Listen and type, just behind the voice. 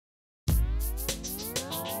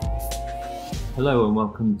Hello and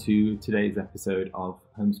welcome to today's episode of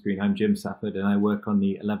Homescreen. I'm Jim Safford and I work on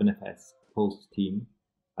the 𝗲𝗶𝗶𝗀𝗃 team.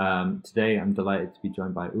 Today I'm delighted to be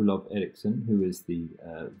joined by 𝗲𝗶𝗶𝗀𝗀𝗃 Eriksson, who is the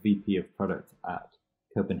VP of Product at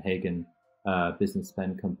Copenhagen business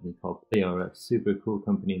spend company called Pleo, a super cool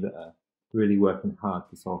company that are really working hard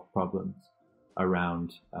to solve problems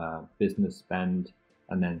around business spend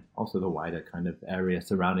and then also the wider kind of area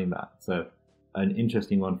surrounding that. So an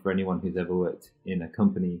interesting one for anyone who's ever worked in a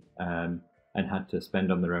company and had to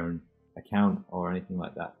spend on their own account or anything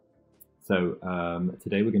like that. So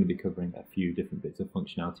today we're going to be covering a few different bits of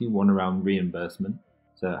functionality. One around reimbursement,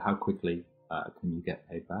 so how quickly can you get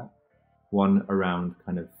paid back. One around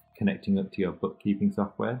kind of connecting up to your bookkeeping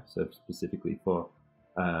software, so specifically for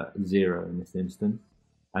Xero in this instance.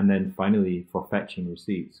 And then finally for fetching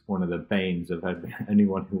receipts, one of the banes of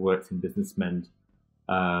anyone who works in business spend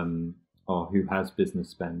or who has business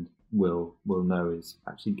spend will know is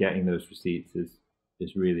actually getting those receipts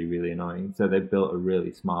is really, really annoying. So they've built a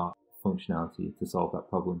really smart functionality to solve that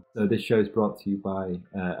problem. So this show is brought to you by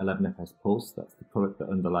𝗲𝗶𝗶𝗀𝗃. That's the product that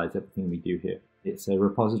underlies everything we do here. It's a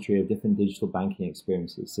repository of different digital banking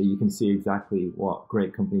experiences. So you can see exactly what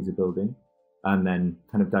great companies are building and then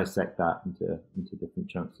kind of dissect that into different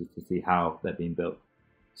chunks to see how they're being built.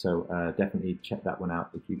 So definitely check that one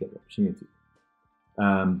out if you get the opportunity.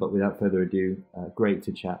 But without further ado, great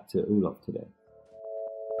to chat to 𝗲𝗶𝗶𝗀𝗃 today.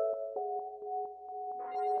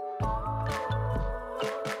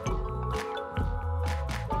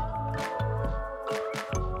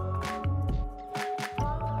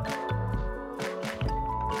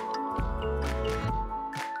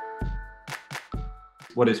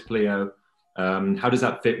 What is Pleo? How does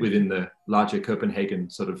that fit within the larger Copenhagen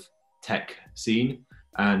sort of tech scene?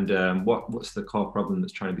 And what's the core problem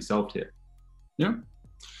that's trying to be solved here? Yeah,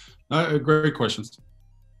 great questions.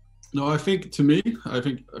 No, I think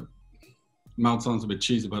mouth sounds a bit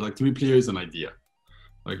cheesy, but like to me, Pleo is an idea.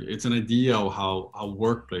 Like it's an idea of how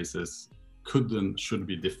workplaces could and should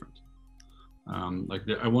be different.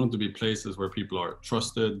 I want it to be places where people are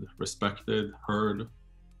trusted, respected, heard,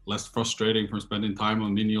 less frustrating from spending time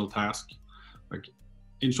on menial tasks. Like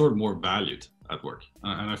in short, more valued at work.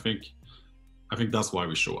 And I think that's why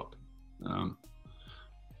we show up.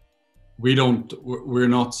 We're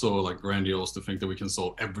not so like grandiose to think that we can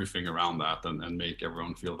solve everything around that and make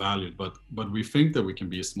everyone feel valued, but we think that we can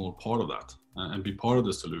be a small part of that and be part of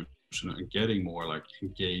the solution and getting more like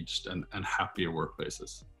engaged and happier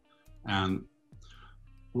workplaces. And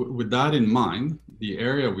with that in mind, the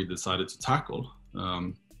area we decided to tackle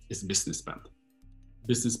is business spend.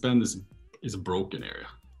 Business spend is a broken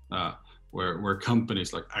area where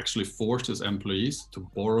companies like actually forces employees to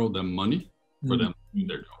borrow them money for them to do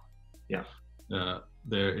their job. Yeah.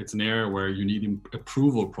 It's an area where you need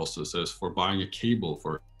approval processes for buying a cable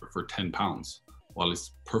for £10, while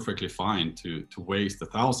it's perfectly fine to waste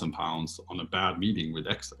 £1,000 on a bad meeting with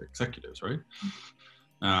executives, right?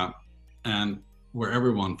 And where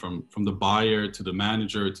everyone from the buyer to the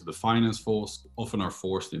manager to the finance force often are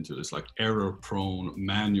forced into this like error-prone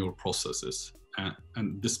manual processes.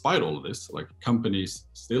 And despite all of this, like companies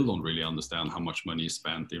still don't really understand how much money is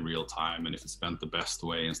spent in real time and if it's spent the best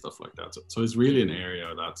way and stuff like that. So it's really an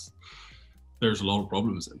area there's a lot of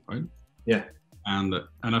problems in, right? Yeah. And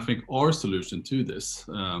I think our solution to this,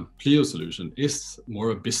 Pleo solution, is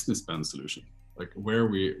more a business spend solution, like where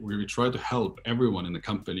we try to help everyone in the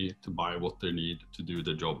company to buy what they need to do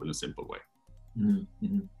their job in a simple way.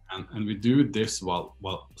 Mm-hmm. And we do this while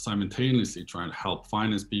simultaneously trying to help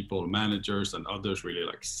finance people, managers, and others really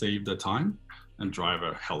like save their time and drive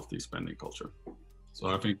a healthy spending culture. So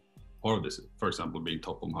I think part of this is, for example, being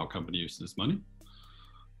top on how company uses money.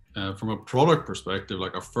 From a product perspective,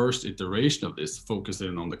 like our first iteration of this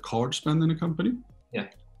focusing on the card spend in a company. Yeah.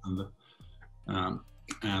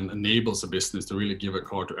 And enables a business to really give a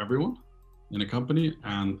card to everyone in a company,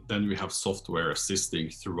 and then we have software assisting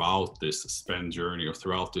throughout this spend journey or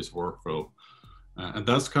throughout this workflow, and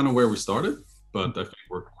that's kind of where we started. But I think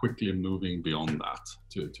we're quickly moving beyond that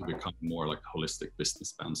to become more like a holistic business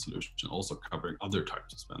spend solution, also covering other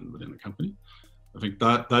types of spend within the company. I think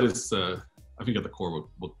that is, I think at the core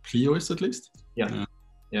what Pleo is, at least. Yeah,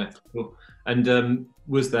 yeah, cool. And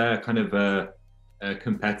was there kind of a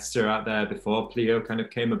competitor out there before Pleo kind of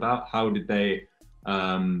came about? How do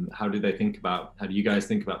you guys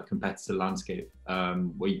think about the competitor landscape?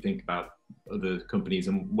 What do you think about other companies,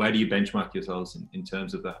 and where do you benchmark yourselves in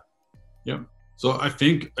terms of that? Yeah, so I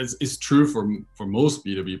think it's true for most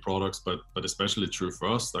B2B products, but especially true for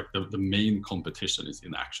us. Like the main competition is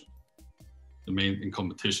inaction. The main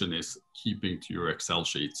competition is keeping to your Excel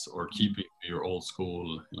sheets or keeping to your old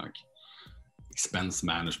school like expense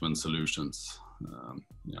management solutions.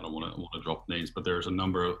 I don't want to drop names, but there's a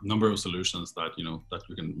number of solutions that that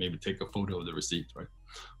you can maybe take a photo of the receipt, right?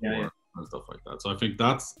 And stuff like that. So I think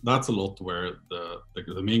that's a lot where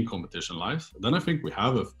the main competition lies. Then I think we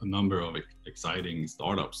have a number of exciting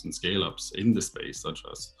startups and scale-ups in the space, such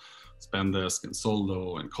as Spendesk and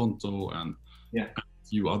Soldo and Konto and a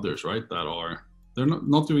few others, right? They're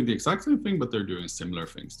not doing the exact same thing, but they're doing similar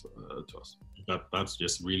things to us. That's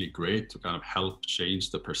just really great to kind of help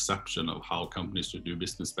change the perception of how companies should do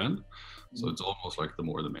business spend. So it's almost like the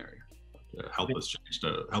more the merrier. Help us change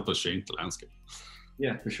the landscape.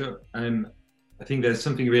 Yeah, for sure. I think there's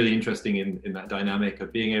something really interesting in that dynamic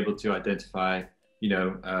of being able to identify,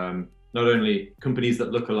 not only companies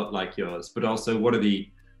that look a lot like yours, but also what are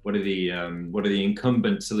the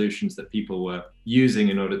incumbent solutions that people were using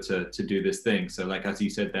in order to do this thing. So like, as you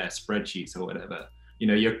said there, spreadsheets or whatever,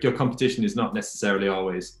 your competition is not necessarily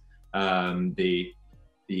always the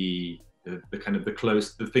kind of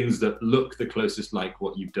the things that look the closest like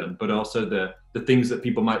what you've done, but also the things that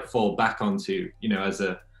people might fall back onto, as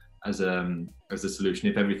a solution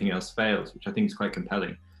if everything else fails, which I think is quite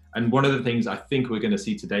compelling. And one of the things I think we're going to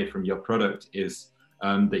see today from your product is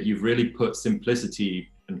that you've really put simplicity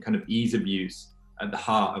and kind of ease of use at the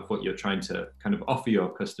heart of what you're trying to kind of offer your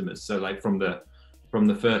customers. So like from the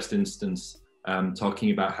first instance,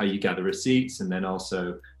 talking about how you gather receipts, and then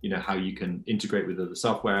also how you can integrate with other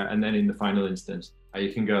software, and then in the final instance how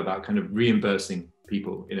you can go about kind of reimbursing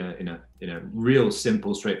people in a real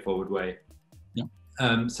simple, straightforward way.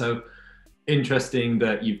 So interesting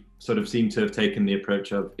that you sort of seem to have taken the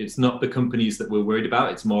approach of, it's not the companies that we're worried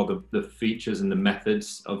about, it's more the features and the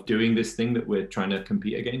methods of doing this thing that we're trying to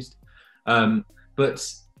compete against. But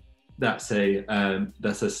that's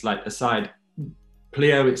a slight aside.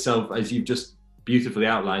 Pleo itself, as you've just beautifully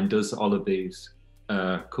outlined, does all of these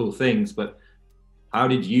cool things, but how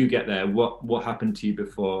did you get there? What happened to you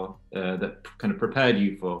before that kind of prepared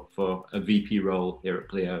you for a VP role here at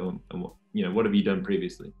Pleo, and what have you done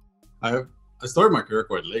previously? I started my career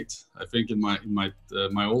quite late. I think in my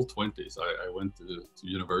old 20s, I went to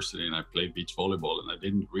university and I played beach volleyball, and I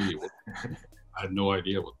didn't really. I had no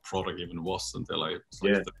idea what product even was until I was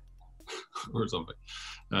like 30 or something.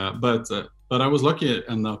 But I was lucky to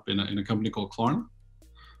end up in a company called 𝗓𝗏,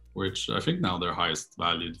 which I think now they're highest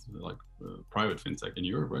valued private fintech in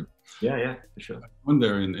Europe, right? Yeah, for sure. I went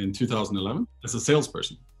there in 2011 as a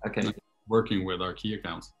salesperson. Okay. Working with our key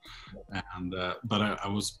accounts, and but I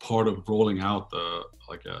was part of rolling out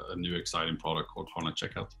a new exciting product called 𝗓𝗏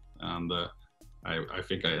Checkout, and I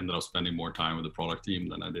think I ended up spending more time with the product team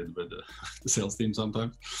than I did with the sales team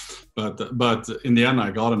sometimes. But in the end,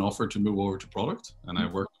 I got an offer to move over to product, and I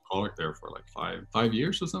worked in product there for like five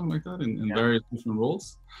years or something like that in various different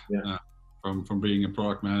roles. From being a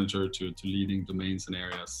product manager to leading domains and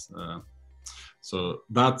areas. So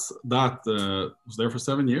that was there for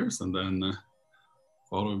 7 years, and then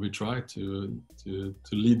thought we would try to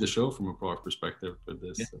lead the show from a product perspective with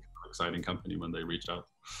this exciting company when they reached out.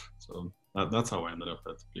 So that's how I ended up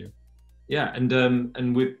at Pleo. Yeah,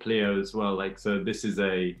 and with Pleo as well. So this is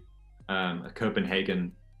a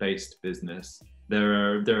Copenhagen-based business. There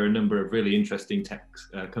are a number of really interesting tech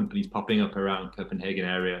companies popping up around Copenhagen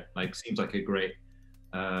area. Seems like a great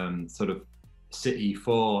sort of city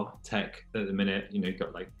for tech at the minute. You've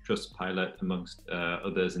got like Trustpilot amongst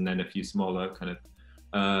others, and then a few smaller kind of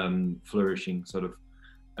flourishing sort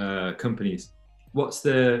of companies. What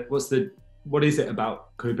is it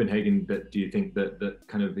about Copenhagen that do you think that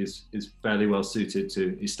kind of is fairly well suited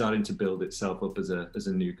to, is starting to build itself up as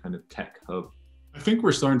a new kind of tech hub? I think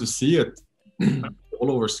we're starting to see it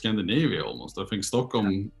all over Scandinavia almost. I think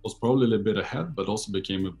Stockholm was probably a little bit ahead, but also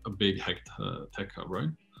became a big tech hub, right?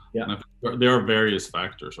 Yeah. And I think there are various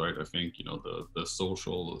factors, right? I think, the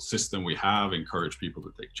social system we have encourage people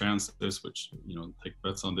to take chances, which, take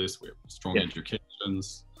bets on this. We have strong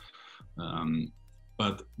educations.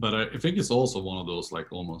 But I think it's also one of those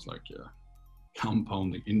almost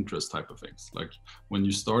compounding interest type of things. Like when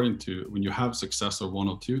you have success of one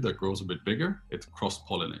or two that grows a bit bigger, it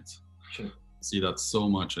cross-pollinates. Sure. See that so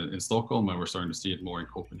much in Stockholm, and we're starting to see it more in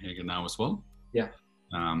Copenhagen now as well. Yeah.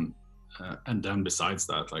 And then besides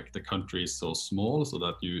that, the country is so small, so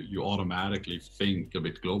that you automatically think a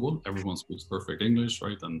bit global. Everyone speaks perfect English,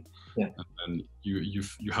 right? And you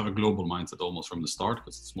have a global mindset almost from the start,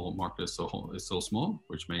 because the small market is so small,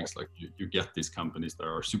 which makes you get these companies that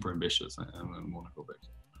are super ambitious and want to go big.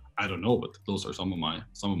 I don't know, but those are some of my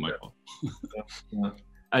thoughts.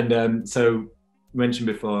 And so you mentioned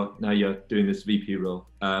before, now you're doing this VP role.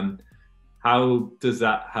 how's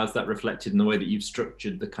that reflected in the way that you've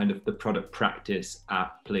structured the kind of the product practice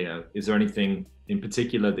at Pleo? Is there anything in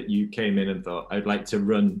particular that you came in and thought, I'd like to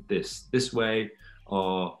run this way,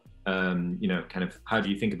 or you know, kind of how do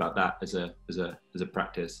you think about that as a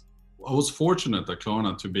practice? I was fortunate at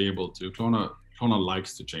Klarna to be able to. Klarna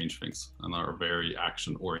likes to change things and are very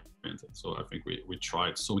action oriented. So I think we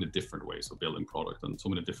tried so many different ways of building product and so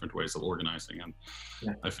many different ways of organizing. And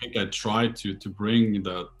yeah. I think I tried to bring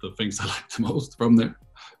the things I like the most from there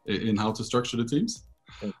in how to structure the teams.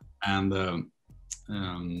 Okay. And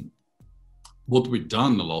what we've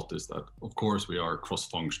done a lot is that, of course, we are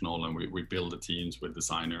cross-functional and we build the teams with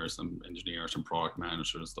designers and engineers and product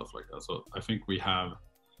managers and stuff like that. So I think we have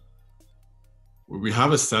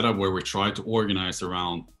a setup where we try to organize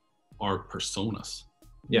around our personas.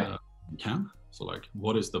 Yeah. We can. So like,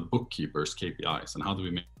 what is the bookkeeper's KPIs and how do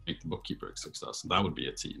we make the bookkeeper a success? That would be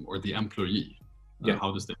a team. Or the employee. Yeah.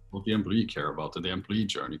 What the employee care about, and the employee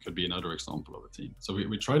journey could be another example of a team. So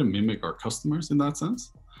we try to mimic our customers in that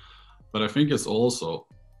sense. But I think it's also,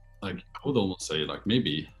 like, I would almost say, like,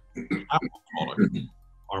 maybe half the product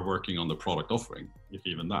are working on the product offering, if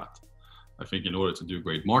even that. I think in order to do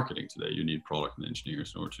great marketing today, you need product and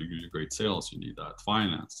engineers. In order to do great sales, you need that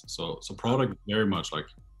finance. So product very much like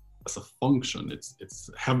as a function, it's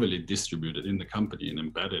heavily distributed in the company and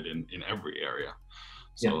embedded in every area.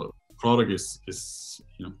 So yeah. Product is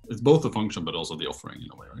you know, it's both the function but also the offering in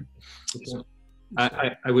a way, right? So,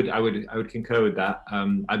 I would concur with that.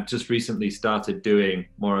 I've just recently started doing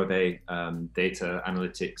more of a data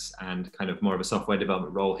analytics and kind of more of a software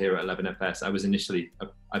development role here at 11FS. I've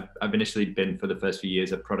initially been for the first few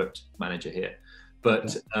years a product manager here,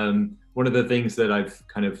 but one of the things that I've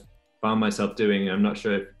kind of found myself doing, and I'm not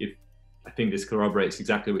sure if I think this corroborates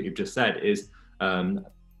exactly what you've just said, is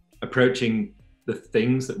approaching the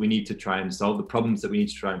things that we need to try and solve, the problems that we need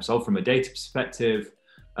to try and solve from a data perspective,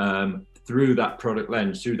 through that product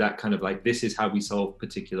lens, through that kind of like, this is how we solve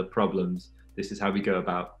particular problems. This is how we go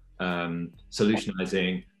about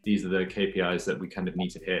solutionizing. These are the KPIs that we kind of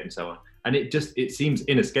need to hit and so on. And it seems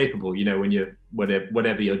inescapable, you know, when you're,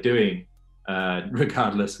 whatever you're doing,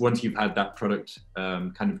 regardless, once you've had that product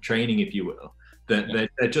kind of training, if you will, that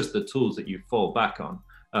they're just the tools that you fall back on.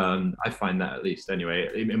 I find that, at least anyway,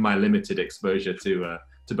 in my limited exposure to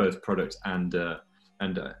both product and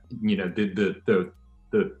you know,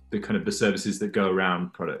 the kind of the services that go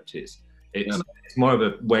around product. It's more of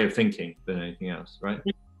a way of thinking than anything else, right?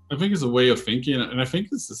 I think it's a way of thinking, and I think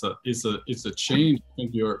this is a change. I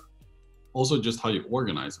think you're also just how you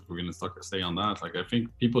organize. If we're going to stay on that, like I think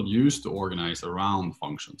people used to organize around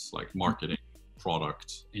functions like marketing,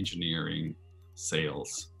 product, engineering,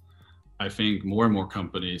 sales. I think more and more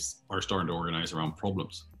companies are starting to organize around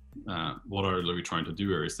problems. What are we trying to do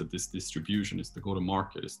here is that this distribution is the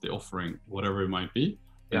go-to-market, is the offering, whatever it might be,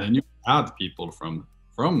 and then you add people from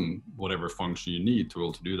whatever function you need to be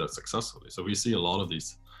able to do that successfully. So we see a lot of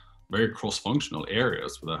these very cross-functional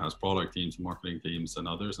areas that has product teams, marketing teams, and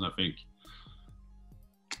others. And I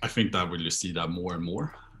think that we'll just see that more and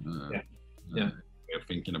more. Way of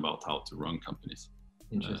thinking about how to run companies.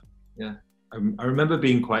 Interesting. I remember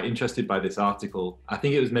being quite interested by this article. I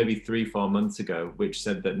think it was maybe 3-4 months ago, which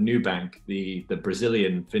said that Nubank, the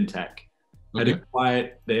Brazilian fintech, had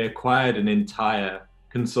acquired an entire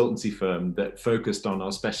consultancy firm that focused on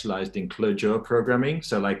or specialized in Clojure programming.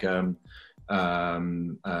 So like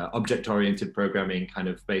object-oriented programming, kind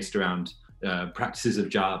of based around practices of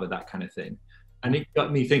Java, that kind of thing. And it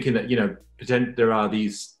got me thinking that, you know, there are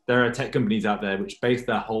tech companies out there which base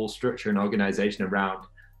their whole structure and organization around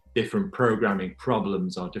different programming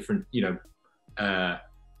problems or different, you know,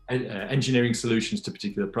 engineering solutions to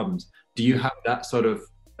particular problems. Do you have that sort of,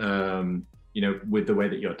 you know, with the way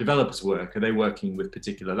that your developers work? Are they working with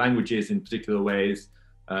particular languages in particular ways?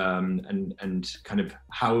 And kind of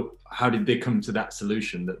how did they come to that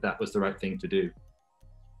solution that was the right thing to do?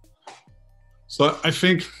 So I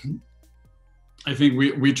think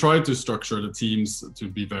we try to structure the teams to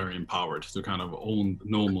be very empowered, to kind of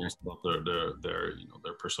know most about their you know,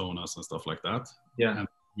 their personas and stuff like that. Yeah. And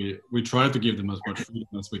we try to give them as much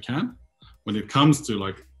freedom as we can. When it comes to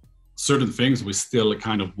like certain things, we still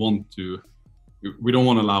kind of we don't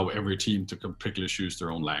want to allow every team to completely choose their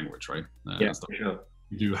own language, right? Yeah, for sure.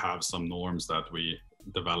 We do have some norms that we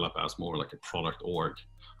develop as more like a product org.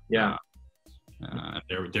 Yeah. And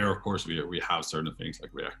there, of course, we have certain things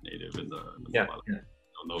like React Native in the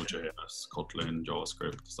Node.js, Kotlin,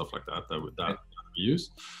 JavaScript, stuff like that we use.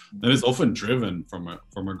 And it's often driven from a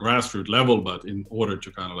grassroots level, but in order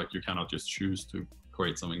to kind of like, you cannot just choose to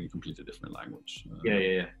create something in a completely different language.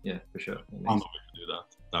 Yeah, for sure. How do we do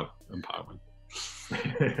that empowerment?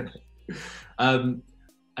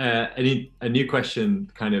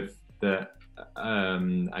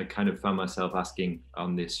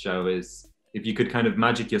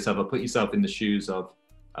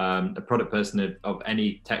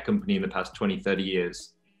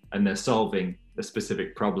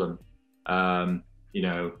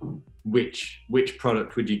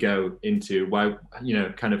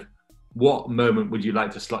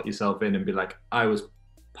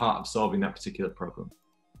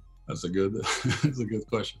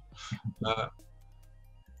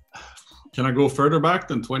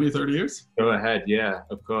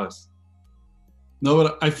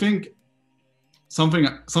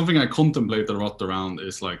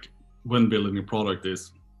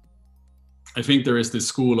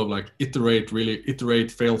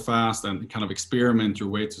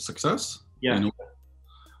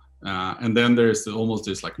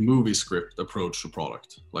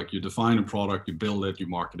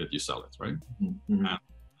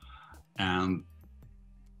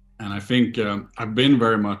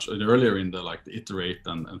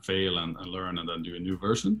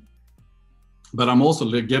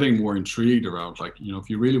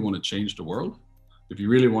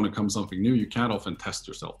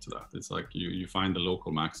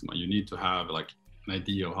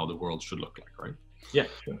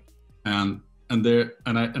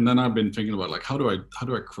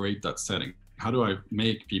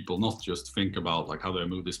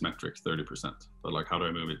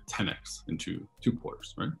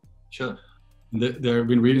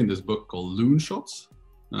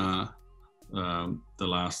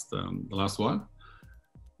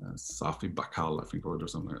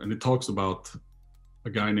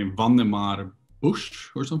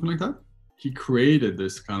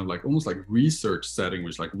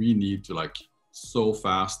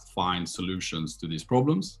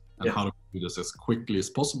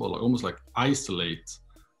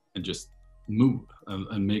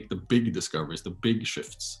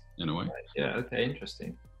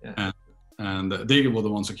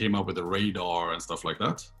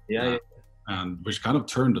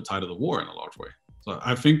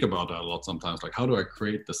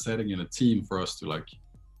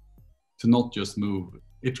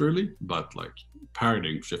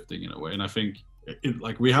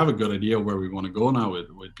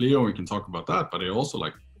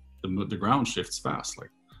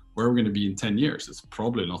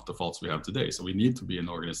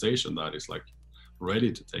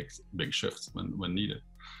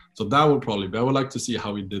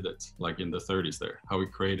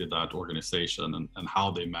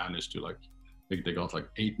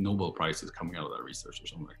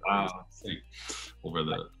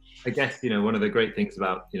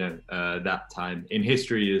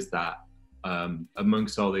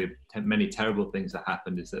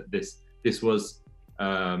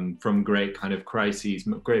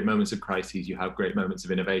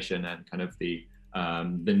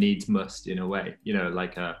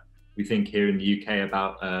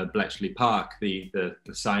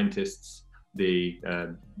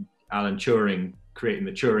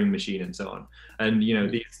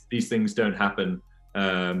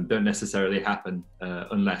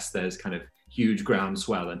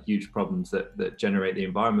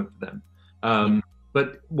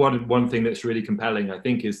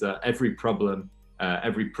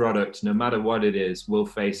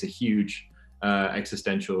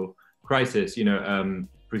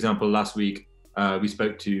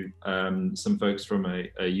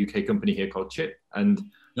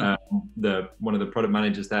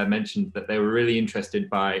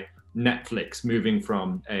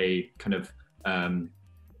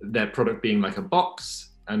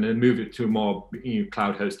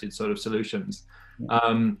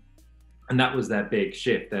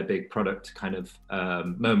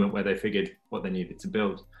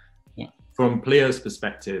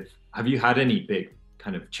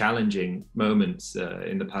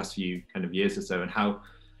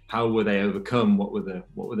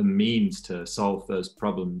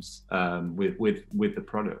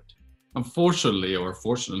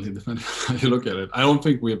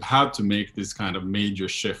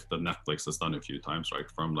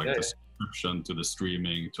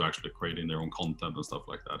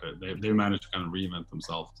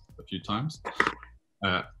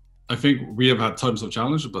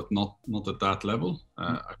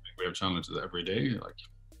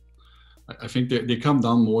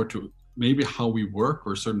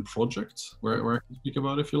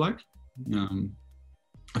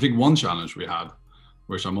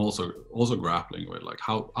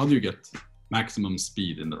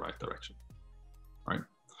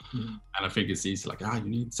 And I think it's easy, like, you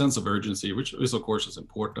need sense of urgency, which is of course is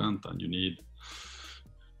important, and you need,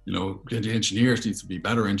 you know, the engineers need to be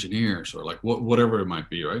better engineers, or like whatever it might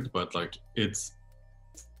be, right? But like, it's,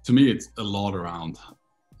 to me, it's a lot around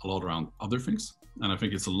other things, and I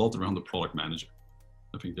think it's a lot around the product manager.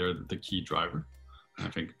 I think they're the key driver. And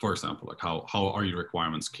I think, for example, like how are your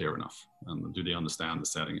requirements clear enough, and do they understand the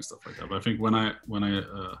setting and stuff like that? But I think when I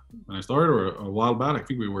started, or a while back, I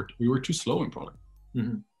think we were too slow in product.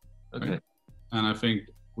 Okay. Right? And I think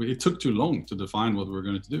it took too long to define what we were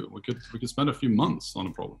going to do. We could spend a few months on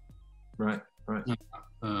a problem, Right.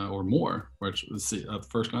 or more. Which, at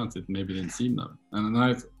first glance, it maybe didn't seem that. And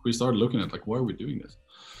then we started looking at, like, why are we doing this?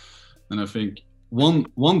 And I think one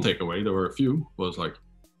takeaway, there were a few, was like,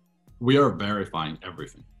 we are verifying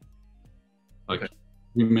everything. Like,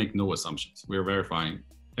 we make no assumptions. We are verifying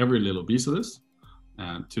every little piece of this,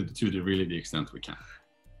 and to the extent we can.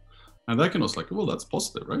 And that can also, like, well, that's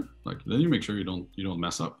positive, right? Like, then you make sure you don't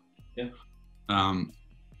mess up. Yeah.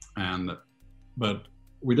 But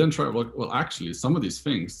we then try, well, actually, some of these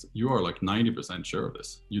things, you are like 90% sure of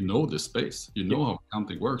this. You know this space. You know how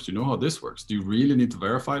accounting works. You know how this works. Do you really need to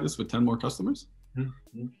verify this with 10 more customers?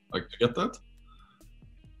 Like, to get that?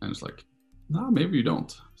 And it's like, no, maybe you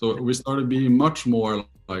don't. So we started being much more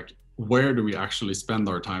like, where do we actually spend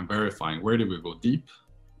our time verifying? Where do we go deep?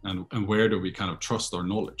 And where do we kind of trust our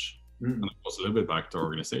knowledge? And it goes a little bit back to our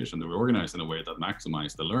organization, that we organize in a way that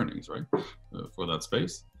maximizes the learnings, right, for that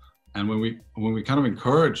space. And when we kind of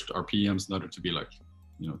encouraged our PMs in order to be like,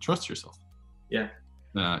 you know, trust yourself. Yeah.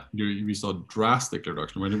 We saw drastic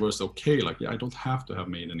reduction when it was okay. Like, I don't have to have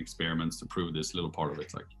made any experiments to prove this little part of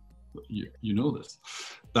it. Like, you know this.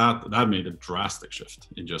 That made a drastic shift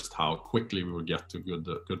in just how quickly we would get to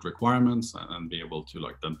good requirements, and be able to,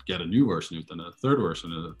 like, then get a new version, then a third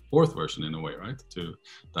version, and a fourth version, in a way, right?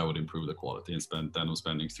 That would improve the quality, instead of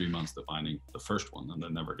spending 3 months defining the first one and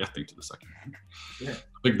then never getting to the second one. Yeah,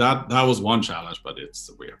 I think that was one challenge, but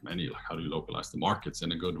we have many. Like, how do you localize the markets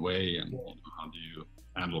in a good way, and how do you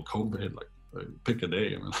handle COVID? Like, pick a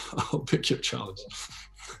day. I mean, I'll pick your challenge.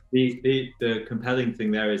 The compelling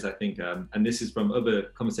thing there is, I think, and this is from other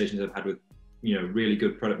conversations I've had with, you know, really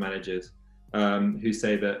good product managers, who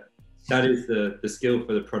say that is the skill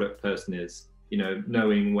for the product person, is, you know,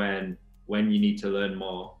 knowing when you need to learn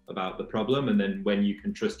more about the problem, and then when you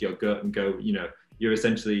can trust your gut and go, you know, you're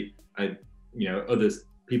essentially, you know,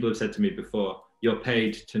 people have said to me before, you're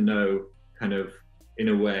paid to know, kind of, in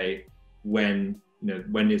a way, when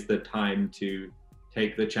is the time to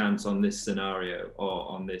take the chance on this scenario or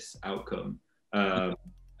on this outcome,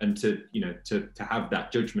 and to have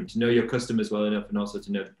that judgment, to know your customers well enough, and also to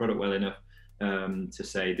know the product well enough, to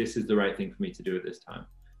say, this is the right thing for me to do at this time.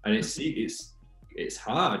 And it's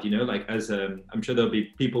hard, you know, like, as I'm sure there'll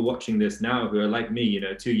be people watching this now who are like me, you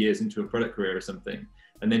know, 2 years into a product career or something,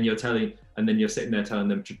 and then you're sitting there telling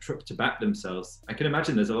them to back themselves. I can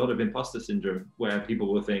imagine there's a lot of imposter syndrome where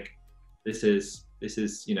people will think, this is,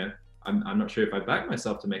 you know, I'm not sure if I back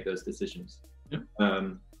myself to make those decisions. Yeah.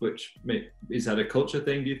 Is that a culture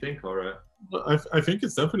thing, do you think, or Well, I think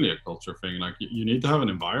it's definitely a culture thing. Like, you need to have an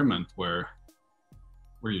environment where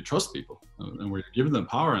you trust people, and where you give them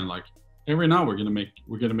power, and, like, every now we're gonna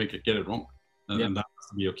get it wrong, and that has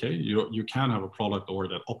to be okay. You can have a product order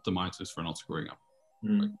that optimizes for not screwing up.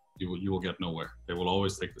 Like, you will get nowhere. They will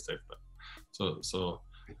always take the safe bet. So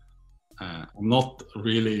I'm not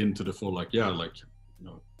really into the full, like,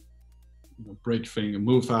 break things,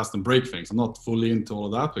 move fast and break things. I'm not fully into all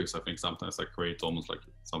of that, because I think sometimes that creates almost like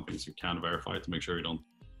some things you can verify to make sure you don't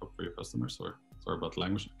fuck for your customers. Or sorry about the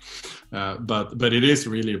language, but it is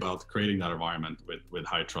really about creating that environment with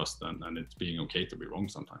high trust, and it's being okay to be wrong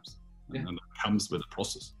sometimes. And that comes with the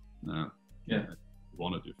process. If you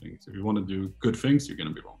want to do things, if you want to do good things, you're going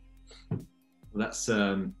to be wrong. Well,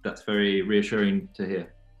 that's very reassuring to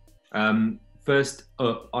hear. First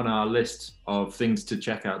up on our list of things to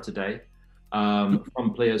check out today,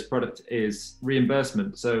 from Pleo's product, is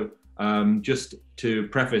reimbursement. So just to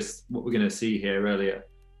preface what we're going to see here earlier,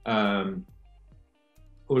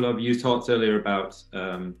 Olof, you talked earlier about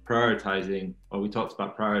prioritizing, or we talked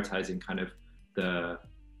about prioritizing kind of the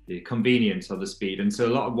convenience or the speed. And so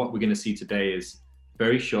a lot of what we're going to see today is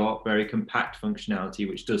very short, very compact functionality,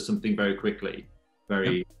 which does something very quickly,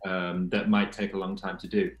 that might take a long time to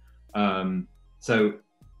do. So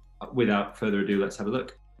without further ado, let's have a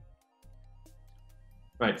look.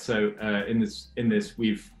 Right, so in this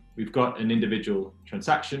we've got an individual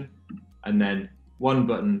transaction, and then one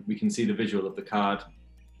button, we can see the visual of the card,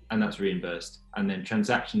 and that's reimbursed. And then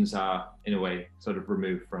transactions are, in a way, sort of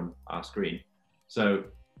removed from our screen. So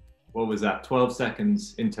what was that, 12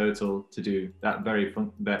 seconds in total to do that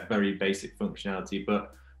very basic functionality.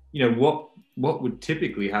 But you know, what would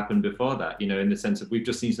typically happen before that, you know, in the sense of we've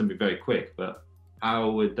just seen something very quick, but how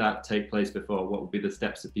would that take place before? What would be the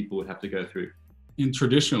steps that people would have to go through? In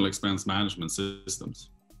traditional expense management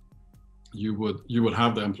systems, you would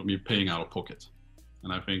have the employee paying out of pocket.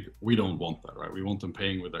 And I think we don't want that, right? We want them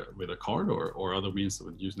paying with a card or other means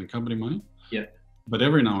of using the company money. Yeah. But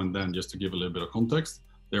every now and then, just to give a little bit of context,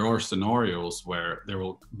 there are scenarios where there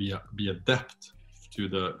will be a debt to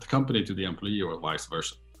the company to the employee, or vice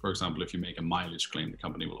versa. For example, if you make a mileage claim, the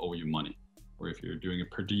company will owe you money. Or if you're doing a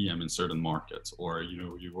per diem in certain markets, or you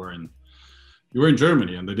know, you were in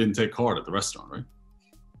Germany and they didn't take card at the restaurant, right?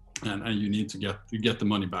 And you need to get the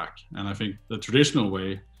money back. And I think the traditional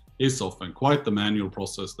way is often quite the manual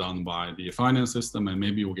process done by the finance system, and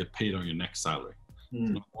maybe you'll get paid on your next salary. So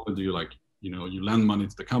not only do you, like, you know, you lend money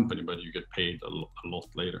to the company, but you get paid a lot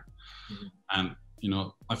later. And you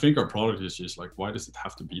know, I think our product is just like, why does it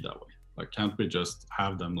have to be that way? Like, can't we just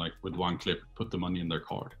have them, like, with one click, put the money in their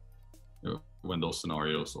card, you know, when those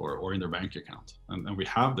scenarios, or in their bank account, and we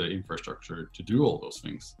have the infrastructure to do all those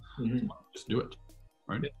things. Just do it,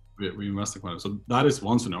 right? We invest in it. So that is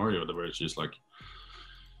one scenario where it's just like,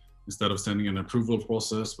 instead of sending an approval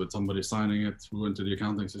process with somebody signing it, going to the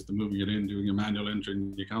accounting system, moving it in, doing a manual entry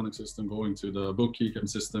in the accounting system, going to the bookkeeping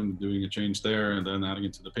system, doing a change there, and then adding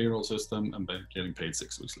it to the payroll system, and then getting paid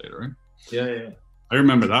 6 weeks later, right? Yeah. I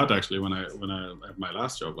remember that actually when I at my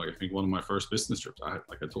last job. Like, I think one of my first business trips, I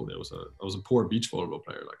told you, I was a poor beach volleyball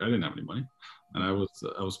player. Like, I didn't have any money, and I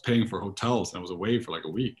was paying for hotels, and I was away for like a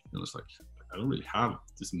week. It was like, I don't really have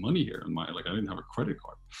this money here in I didn't have a credit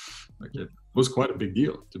card. Like, it was quite a big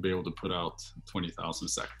deal to be able to put out 20,000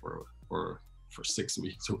 SEK for 6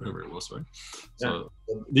 weeks or whatever it was, right? So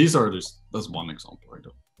that's one example, right?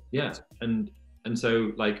 Yeah, and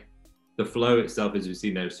so, like, the flow itself, as you've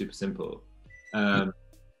seen there, is super simple.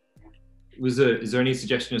 Is there any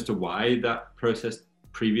suggestion as to why that process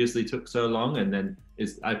previously took so long? And then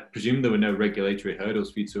I presume there were no regulatory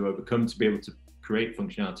hurdles for you to overcome to be able to create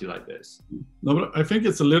functionality like this? No, but I think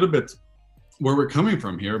it's a little bit where we're coming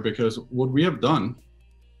from here, because what we have done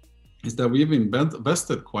is that we've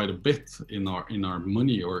invested quite a bit in our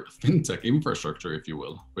money, or fintech infrastructure, if you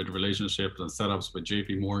will, with relationships and setups with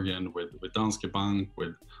JP Morgan, with Danske Bank,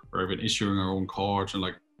 with where we've been issuing our own cards, and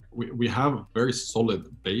like we have a very solid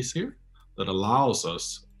base here that allows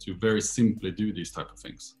us to very simply do these type of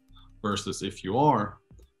things. Versus if you are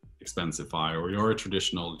𝗲𝗍𝗃, or you're a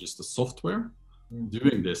traditional, just a software,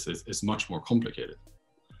 doing this is much more complicated.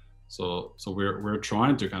 So we're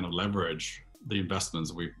trying to kind of leverage the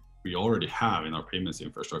investments we already have in our payments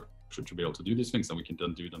infrastructure to be able to do these things, and we can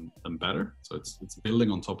then do them better. So it's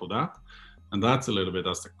building on top of that. And that's a little bit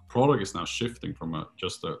as the product is now shifting from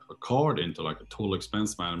just a card into like a total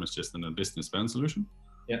expense management system and business spend solution.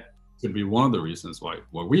 Yeah. Could be one of the reasons why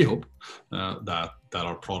we hope that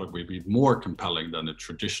our product will be more compelling than a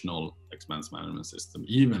traditional expense management system,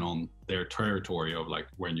 even on their territory of like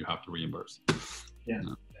when you have to reimburse. Yeah.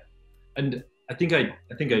 And I think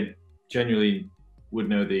I genuinely would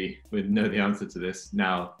know the answer to this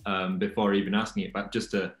now, before even asking it, but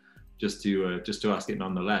just to ask it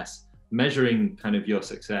nonetheless. Measuring kind of your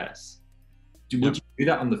success, would you do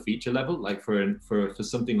that on the feature level? Like for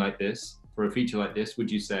something like this, for a feature like this,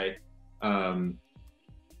 would you say,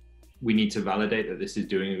 we need to validate that this is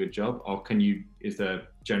doing a good job, or is there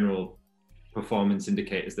general performance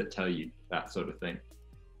indicators that tell you that sort of thing?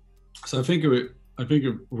 So I think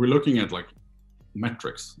we're looking at like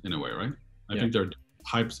metrics in a way, right? I think there are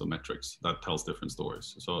types of metrics that tells different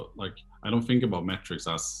stories. So like, I don't think about metrics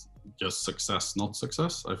as just success, not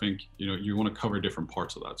success. I think, you know, you want to cover different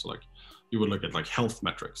parts of that. So like, you would look at like health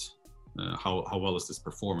metrics. How well is this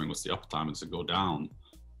performing? What's the uptime? Does it go down?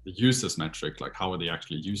 The users metric, like how are they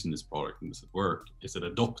actually using this product, and does it work? Is it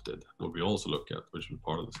adopted? What we also look at, which is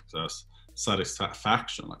part of the success.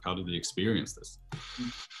 Satisfaction, like how did they experience this?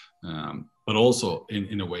 But also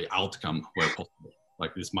in a way, outcome where possible.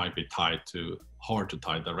 Like this might be hard to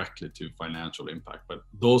tie directly to financial impact, but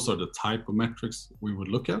those are the type of metrics we would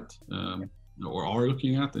look at, or are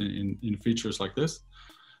looking at in features like this.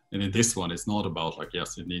 And in this one, it's not about like,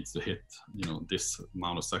 yes, it needs to hit, you know, this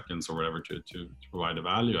amount of seconds or whatever to provide the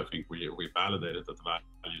value. I think we validated that the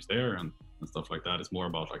value is there and stuff like that. It's more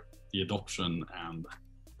about like the adoption and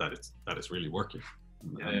that it's really working.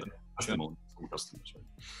 And testimony from customers.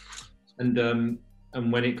 Right?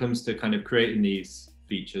 And when it comes to kind of creating these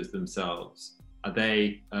features themselves, are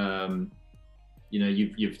they, you know,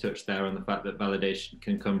 you've touched there on the fact that validation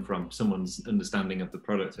can come from someone's understanding of the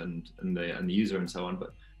product and the user and so on.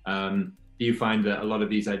 But do you find that a lot of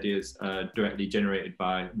these ideas are directly generated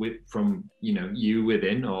from you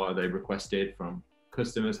within, or are they requested from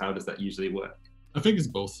customers? How does that usually work? I think it's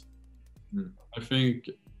both. I think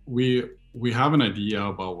we have an idea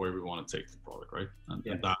about where we want to take the product, right? And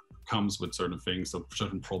that comes with certain things, or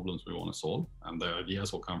certain problems we want to solve. And the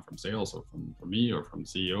ideas will come from sales, or from me, or from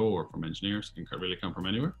CEO, or from engineers. It can really come from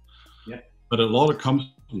anywhere. Yeah. But a lot of comes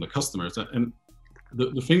from the customers. And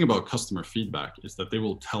the thing about customer feedback is that they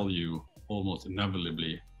will tell you almost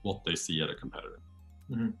inevitably what they see at a competitor.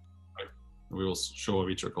 Right? We will show a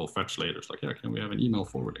feature called fetch later. It's like, yeah, can we have an email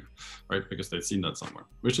forwarding, right? Because they've seen that somewhere,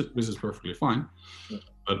 which is perfectly fine. Yeah.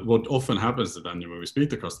 But what often happens is then when we speak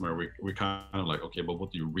to customer, we kind of like, okay, but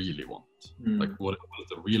what do you really want? Like, what is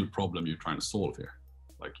the real problem you're trying to solve here?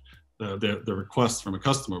 Like the request from a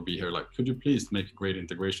customer will be here, like, could you please make a great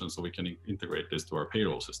integration so we can integrate this to our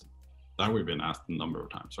payroll system? That we've been asked a number of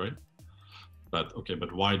times, right? But okay,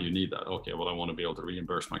 but why do you need that? Okay, well, I want to be able to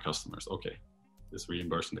reimburse my customers. Okay, this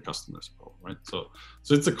reimbursing the customers, right? So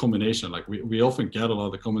it's a combination. Like we often get a lot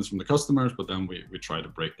of the comments from the customers, but then we try to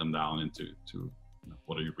break them down into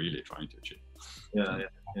what are you really trying to achieve?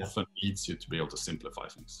 Often needs you to be able to simplify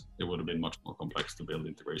things. It would have been much more complex to build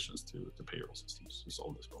integrations to payroll systems to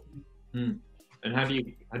solve this problem. And how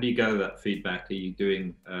do you gather that feedback? Are you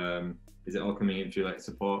doing? Is it all coming in through like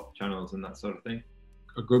support channels and that sort of thing?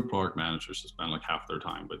 A good product manager should spend like half their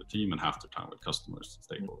time with the team and half their time with customers and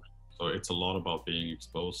stakeholders. So it's a lot about being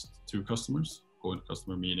exposed to customers, going to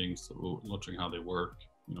customer meetings, watching how they work,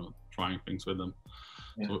 trying things with them.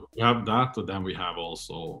 So we have that, but then we have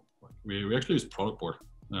also, we actually use product board,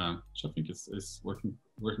 which I think is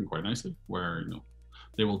working quite nicely, where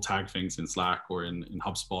they will tag things in Slack or in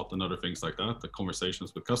HubSpot and other things like that, the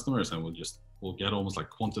conversations with customers, and we'll get almost like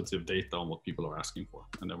quantitative data on what people are asking for.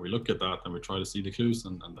 And then we look at that and we try to see the clues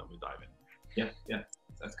and then we dive in. Yeah,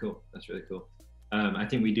 that's cool. That's really cool. I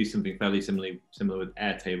think we do something fairly similar with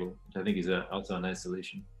Airtable, which I think is also a nice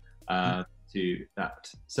solution to that.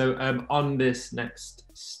 So on this next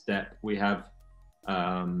step, we have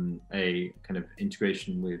a kind of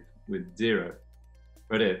integration with Xero.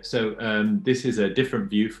 Right. So this is a different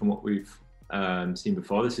view from what we've seen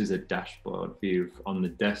before. This is a dashboard view on the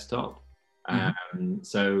desktop.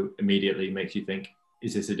 So immediately makes you think,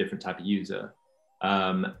 is this a different type of user?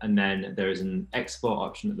 And then there is an export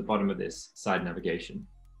option at the bottom of this side navigation.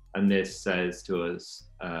 And this says to us,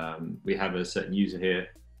 we have a certain user here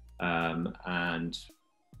and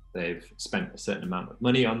they've spent a certain amount of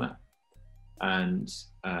money on that. And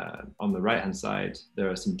on the right-hand side,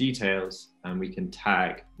 there are some details, and we can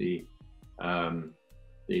tag the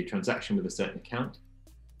transaction with a certain account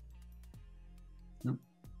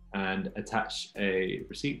and attach a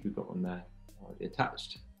receipt. We've got one there already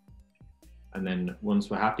attached. And then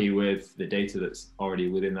once we're happy with the data that's already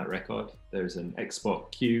within that record, there's an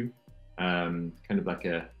export queue, kind of like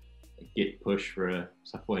a Git push for a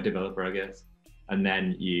software developer, I guess. And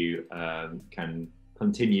then you can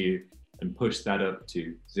continue and push that up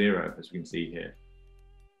to Xero, as we can see here.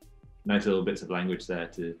 Nice little bits of language there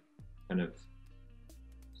to kind of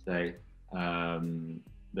say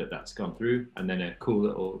that's gone through, and then a cool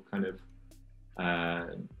little kind of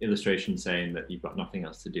illustration saying that you've got nothing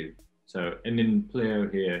else to do. So, and in Pleo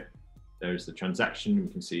here, there's the transaction.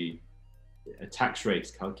 We can see a tax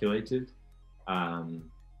rates calculated, and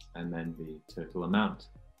then the total amount.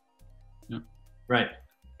 Yeah. Right.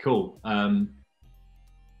 Cool.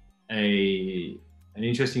 An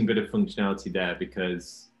interesting bit of functionality there,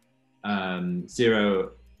 because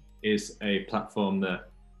Xero is a platform that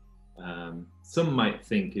some might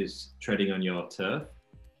think is treading on your turf.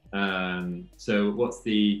 So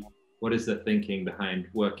what is the thinking behind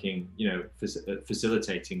working,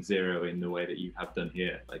 facilitating Xero in the way that you have done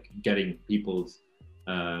here, like getting people's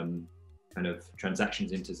kind of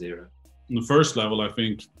transactions into Xero? On the first level, I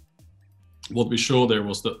think what we showed there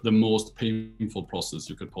was the most painful process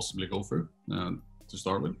you could possibly go through to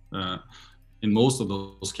start with. In most of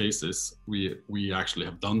those cases, we actually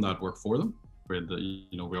have done that work for them. With we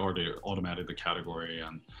already automated the category,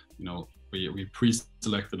 and we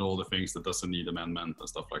pre-selected all the things that doesn't need amendment and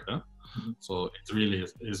stuff like that. So it really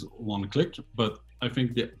is one click. But I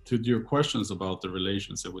think to your questions about the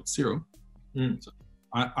relationship with Xero, so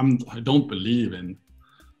I don't believe in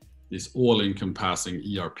these all-encompassing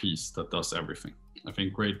ERPs that does everything. I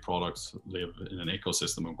think great products live in an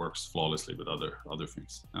ecosystem and works flawlessly with other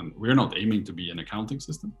things. And we're not aiming to be an accounting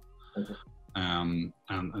system. Okay. And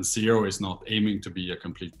Xero is not aiming to be a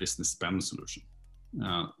complete business spend solution.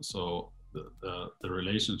 So the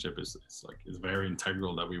relationship is very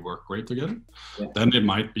integral, that we work great together. Yeah. Then it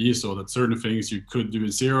might be so that certain things you could do in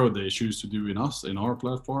Xero, they choose to do in us, in our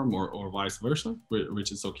platform, or vice versa,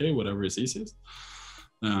 which is okay, whatever is easiest.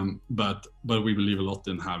 But we believe a lot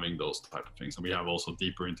in having those type of things, and we have also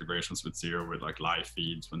deeper integrations with Xero, with like live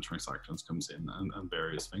feeds when transactions comes in, and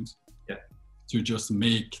various things. Yeah. To just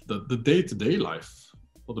make the day-to-day life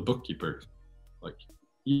for the bookkeeper like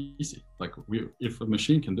easy. Like if a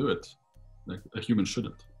machine can do it, like a human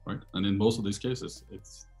shouldn't, right? And in most of these cases,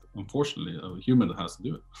 it's unfortunately a human that has to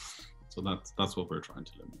do it. So that's what we're trying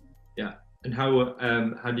to limit. Yeah. And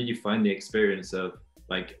how did you find the experience of,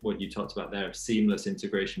 like what you talked about there, seamless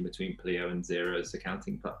integration between Pleo and Xero's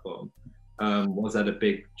accounting platform? Was that a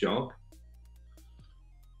big job?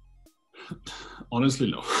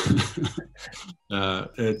 Honestly, no.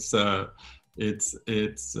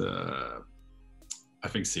 I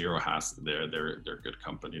think Xero has they're a good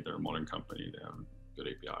company. They're a modern company. They have good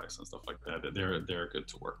APIs and stuff like that. They're good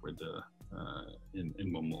to work with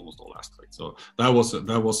in almost all aspects. So that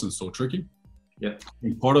wasn't so tricky. Yeah.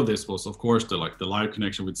 And part of this was, of course, the live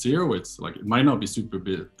connection with Xero. It's like, it might not be super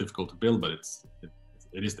difficult to build, but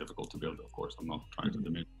it is difficult to build. Of course, I'm not trying to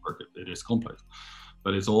diminish work. It is complex,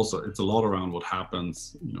 but it's a lot around what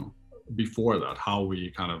happens, before that, how we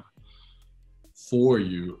kind of, for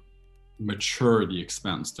you, mature the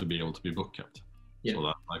expense to be able to be book kept. Yeah. So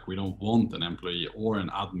that, like, we don't want an employee or an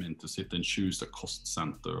admin to sit and choose a cost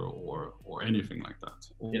center or anything like that.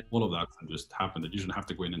 Yeah. All of that can just happen. That you shouldn't have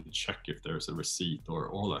to go in and check if there's a receipt or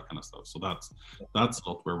all that kind of stuff. So that's a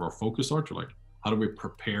lot where our focus are, to like, how do we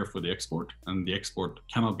prepare for the export? And the export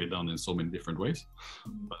cannot be done in so many different ways,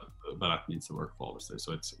 but that needs to work flawlessly.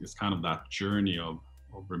 So it's kind of that journey of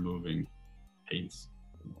removing pains.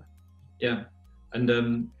 Yeah,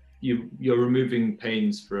 and you're removing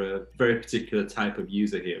pains for a very particular type of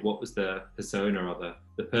user here. What was the persona, or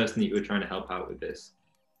the person that you were trying to help out with this?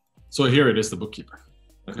 So here it is, the bookkeeper.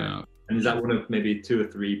 Okay. And is that one of maybe 2 or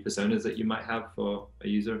 3 personas that you might have for a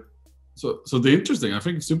user? So I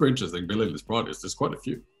think super interesting building this product is there's quite a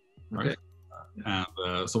few, right? Okay.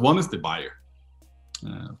 And so one is the buyer,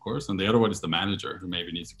 of course, and the other one is the manager, who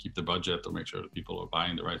maybe needs to keep the budget or make sure that people are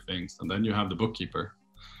buying the right things. And then you have the bookkeeper,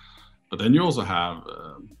 but then you also have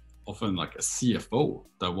often like a CFO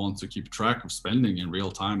that wants to keep track of spending in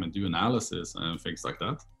real time and do analysis and things like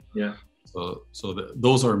that. Yeah. So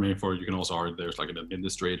those are made for, you can also, there's like an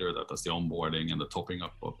administrator that does the onboarding and the topping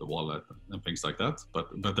up of the wallet and things like that.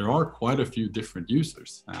 But there are quite a few different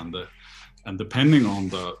users, and depending on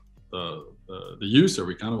the user,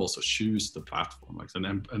 we kind of also choose the platform. Like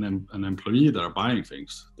an employee that are buying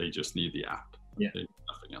things, they just need the app. Yeah. They need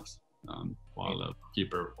nothing else. While a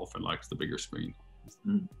keeper often likes the bigger screen.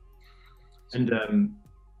 Mm.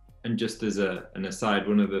 And just as an aside,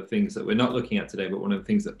 one of the things that we're not looking at today, but one of the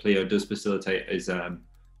things that Pleo does facilitate is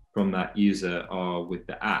from that user or with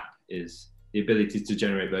the app, is the ability to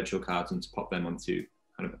generate virtual cards and to pop them onto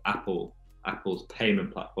kind of Apple's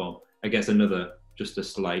payment platform. I guess just a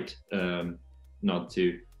slight nod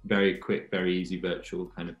to very quick, very easy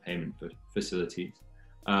virtual kind of payment facilities.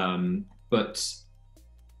 But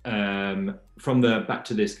from back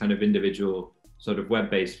to this kind of individual sort of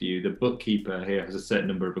web-based view, the bookkeeper here has a certain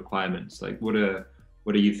number of requirements. Like, what do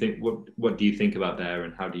you think? What do you think about there,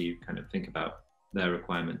 and how do you kind of think about their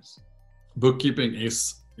requirements? Bookkeeping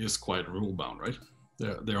is quite rule bound, right?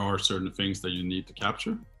 There are certain things that you need to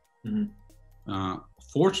capture. Mm-hmm.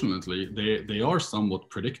 Fortunately, they are somewhat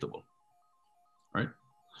predictable, right?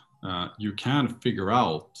 You can figure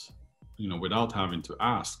out, without having to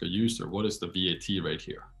ask a user, what is the VAT rate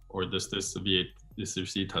here, or does this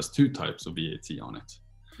receipt has 2 types of VAT on it.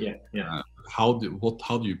 Yeah, yeah. How do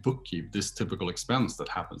you bookkeep this typical expense that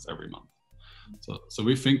happens every month? So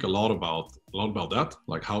we think a lot about that.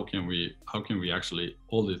 Like, how can we actually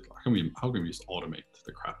how can we just automate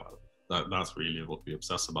the crap out of it? That's really what we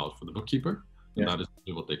obsess about for the bookkeeper. Yeah. And that is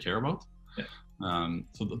really what they care about. Yeah.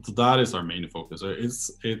 So that is our main focus.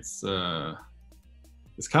 It's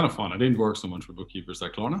kind of fun. I didn't work so much with bookkeepers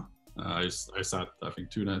at Klarna. I sat, I think,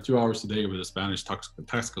 2 hours a day with a Spanish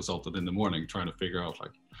tax consultant in the morning, trying to figure out,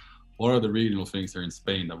 like, what are the regional things here in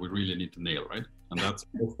Spain that we really need to nail, right? And that's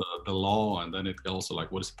both the law, and then it's also like,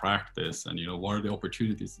 what is practice, and what are the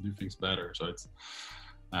opportunities to do things better. So it's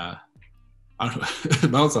I don't know, it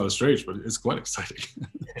might sound strange, but it's quite exciting.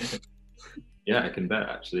 Yeah, I can bet,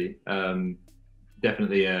 actually.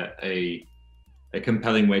 Definitely a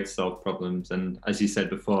compelling way to solve problems, and as you said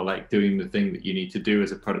before, like, doing the thing that you need to do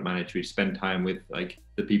as a product manager, you spend time with, like,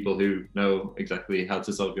 the people who know exactly how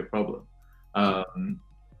to solve your problem.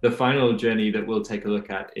 the final journey that we'll take a look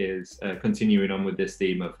at is continuing on with this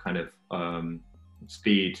theme of kind of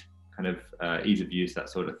speed, kind of ease of use, that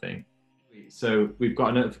sort of thing. So we've got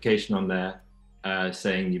a notification on there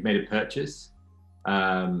saying you've made a purchase,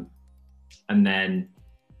 and then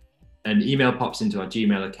an email pops into our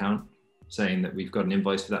Gmail account saying that we've got an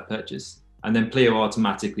invoice for that purchase, and then Pleo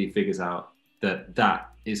automatically figures out that that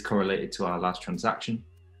is correlated to our last transaction,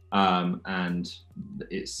 and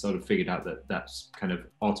it's sort of figured out that that's kind of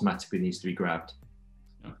automatically needs to be grabbed.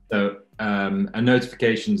 Yeah. So a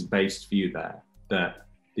notification's based for you there that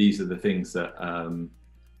these are the things that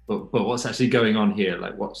but what's actually going on here,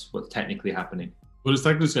 like what's technically happening? What is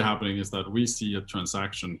technically happening is that we see a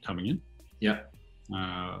transaction coming in, yeah,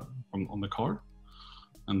 on the card,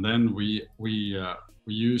 and then we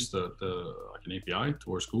use the like an API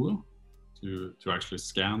towards Google to actually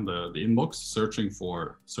scan the inbox, searching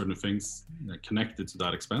for certain things connected to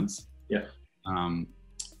that expense. Yeah.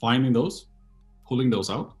 Finding those, pulling those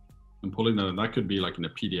out, and pulling that. And that could be like in a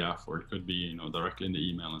PDF, or it could be directly in the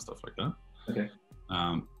email and stuff like that. Okay.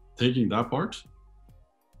 Taking that part,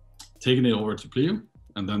 taking it over to Pleo,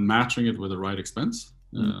 and then matching it with the right expense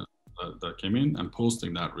that came in, and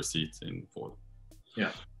posting that receipt in for them.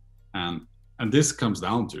 Yeah. And this comes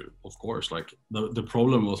down to, of course, like the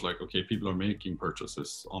problem was like, okay, people are making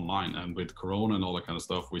purchases online, and with Corona and all that kind of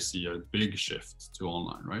stuff, we see a big shift to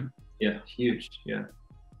online, right? Yeah, huge. Yeah.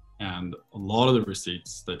 And a lot of the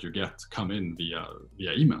receipts that you get come in via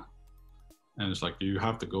email. And it's like, you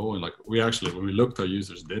have to go and like, we actually, when we looked how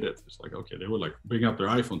users did it, it's like, okay, they would like bring up their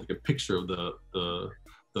iPhone, take a picture of the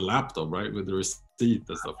laptop, right, with the receipt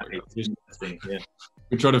and stuff like that. Yeah.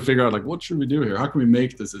 We try to figure out like, what should we do here? How can we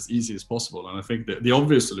make this as easy as possible? And I think the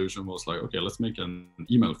obvious solution was like, okay, let's make an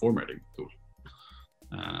email formatting tool.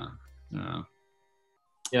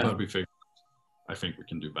 Yeah. But we figured, I think we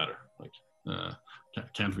can do better. Like,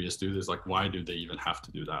 can't we just do this? Like, why do they even have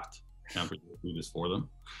to do that? Can't we do this for them?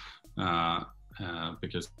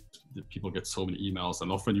 Because people get so many emails, and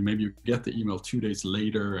often you get the email 2 days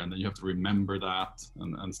later, and then you have to remember that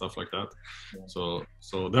and stuff like that. Yeah.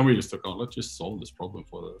 So then we just took on, let's just solve this problem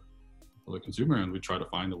for the consumer, and we try to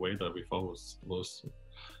find a way that we thought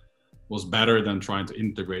was better than trying to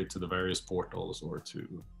integrate to the various portals or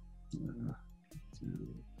to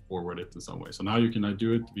forward it in some way. So now you can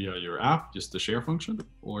do it via your app, just the share function,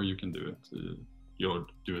 or you can do it. You'll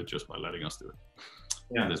do it just by letting us do it.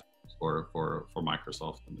 Yeah. This for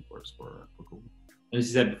Microsoft, and it works for Google. As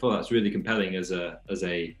you said before, that's really compelling as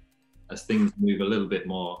things move a little bit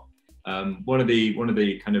more. One of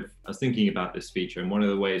the kind of, I was thinking about this feature, and one of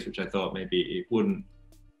the ways which I thought maybe it wouldn't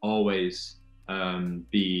always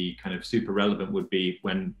be kind of super relevant would be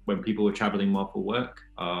when people were traveling more for work,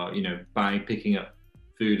 picking up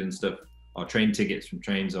food and stuff, or train tickets from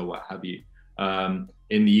trains or what have you.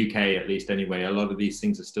 In the UK, at least anyway, a lot of these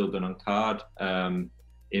things are still done on card,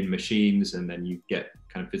 in machines, and then you get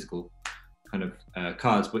kind of physical kind of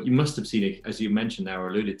cards. But you must have seen, as you mentioned now or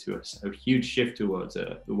alluded to, a huge shift towards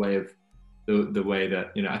the way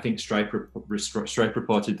that, I think Stripe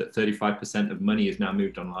reported that 35% of money is now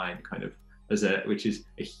moved online, kind of which is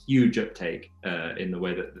a huge uptake in the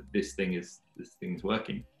way that this thing's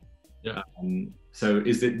working. Yeah. So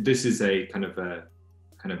this is a kind of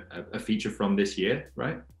a feature from this year,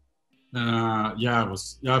 right? Yeah, it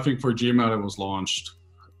was. Yeah, I think for Gmail it was launched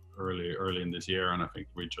early in this year, and I think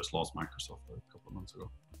we just lost Microsoft a couple of months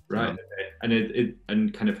ago. Right. Okay.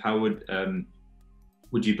 And kind of how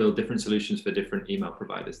would you build different solutions for different email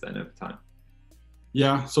providers then over time?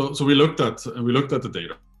 Yeah. So we looked at the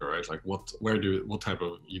data, right? Like what type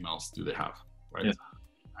of emails do they have, right? Yeah.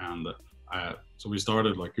 And so we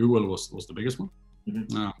started, like, Google was the biggest one.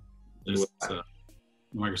 Mm-hmm.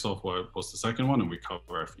 Microsoft was the second one, and we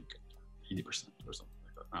cover, I think, 80% or something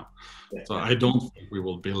like that now. Yeah, so I don't think we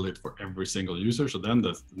will build it for every single user. So then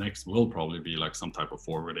the next will probably be like some type of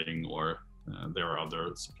forwarding, or there are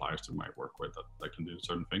other suppliers who might work with that can do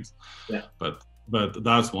certain things. Yeah. But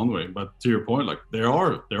that's one way. But to your point, like there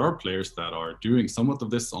are players that are doing somewhat of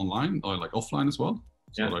this online or like offline as well.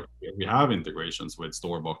 So like we have integrations with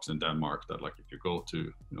Storebox in Denmark that, like, if you go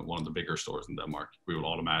to one of the bigger stores in Denmark, we will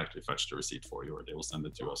automatically fetch the receipt for you, or they will send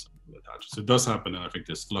it to us and we'll attach it. So it does happen, and I think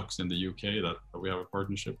there's Flux in the UK that we have a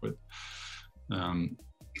partnership with, and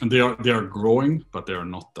they are growing, but they are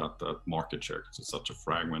not that market share because it's such a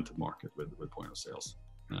fragmented market with point of sales.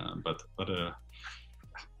 But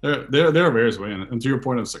there are various ways, and to your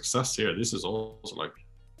point of success here, this is also like,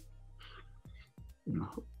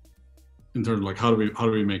 in terms of like how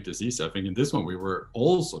do we make this easy. I think in this one we were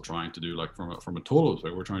also trying to do, like, from a total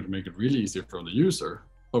perspective, we're trying to make it really easy for the user,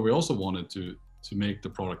 but we also wanted to make the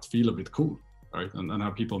product feel a bit cool. right? And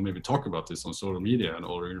how people maybe talk about this on social media and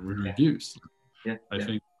or in reviews. I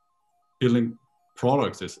think building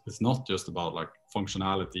products is not just about like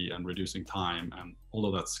functionality and reducing time, and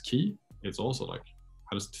although that's key, it's also like,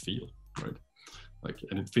 how does it feel, right? Like,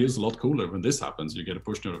 and it feels a lot cooler when this happens. You get a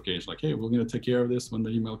push notification like, hey, we're going to take care of this when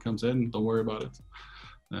the email comes in. Don't worry about it.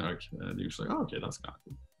 And you're just like, oh, okay, that's kind of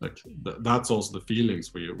cool. Like that's also the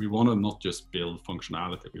feelings we want to not just build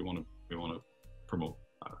functionality. We want to promote.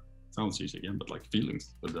 Sounds easy again, but like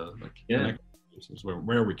feelings with the users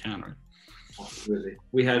where we can, right? Absolutely.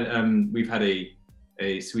 We've had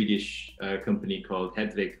a Swedish company called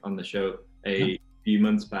𝗫𝗲𝗃 on the show a few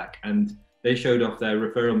months back, and they showed off their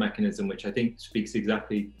referral mechanism, which I think speaks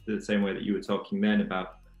exactly the same way that you were talking then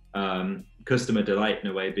about customer delight, in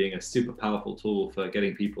a way, being a super powerful tool for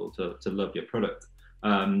getting people to love your product.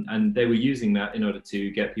 And they were using that in order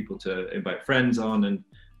to get people to invite friends on,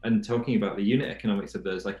 and talking about the unit economics of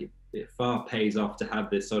those. Like it far pays off to have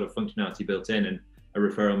this sort of functionality built in, and a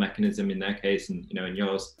referral mechanism in their case, and in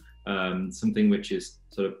yours, something which is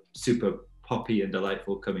sort of super poppy and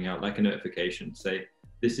delightful, coming out like a notification, say,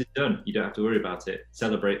 this is done, you don't have to worry about it,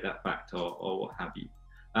 celebrate that fact, or what have you.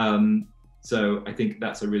 So I think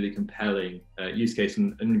that's a really compelling use case,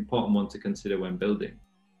 and an important one to consider when building.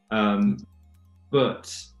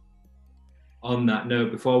 But on that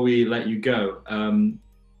note, before we let you go,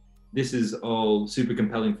 this is all super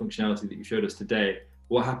compelling functionality that you showed us today.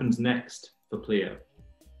 What happens next for Pleo?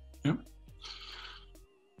 Yeah,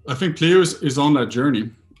 I think Pleo is on that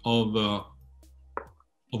journey of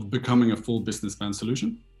becoming a full business plan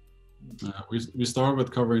solution. We started with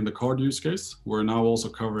covering the card use case. We're now also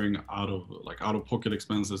covering out of pocket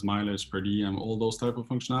expenses, mileage, per diem, all those type of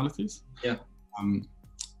functionalities. Yeah.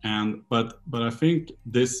 But I think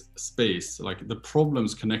this space, like the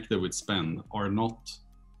problems connected with spend,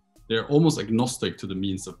 they're almost agnostic to the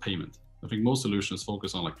means of payment. I think most solutions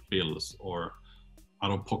focus on like bills or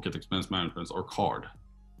out of pocket expense management or card,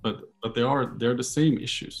 but they're the same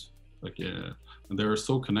issues. And they're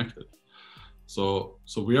so connected. So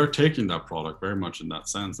we are taking that product very much in that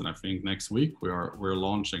sense. And I think next week we're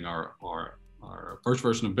launching our first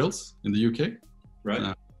version of bills in the UK,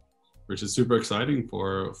 right? Which is super exciting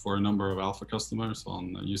for a number of alpha customers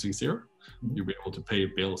on using Xero. You'll be able to pay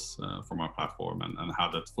bills from our platform and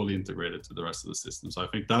have that fully integrated to the rest of the system. So I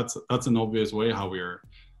think that's an obvious way how we're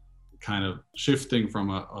kind of shifting from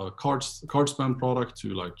a card spend product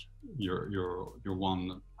to like your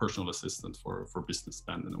one personal assistant for business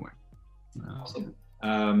spend in a way. Awesome.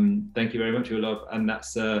 Thank you very much, 𝗲𝗏, and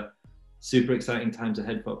that's super exciting times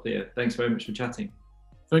ahead for Pleo. Thanks very much for chatting.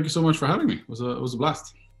 Thank you so much for having me. It was a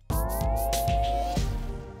blast.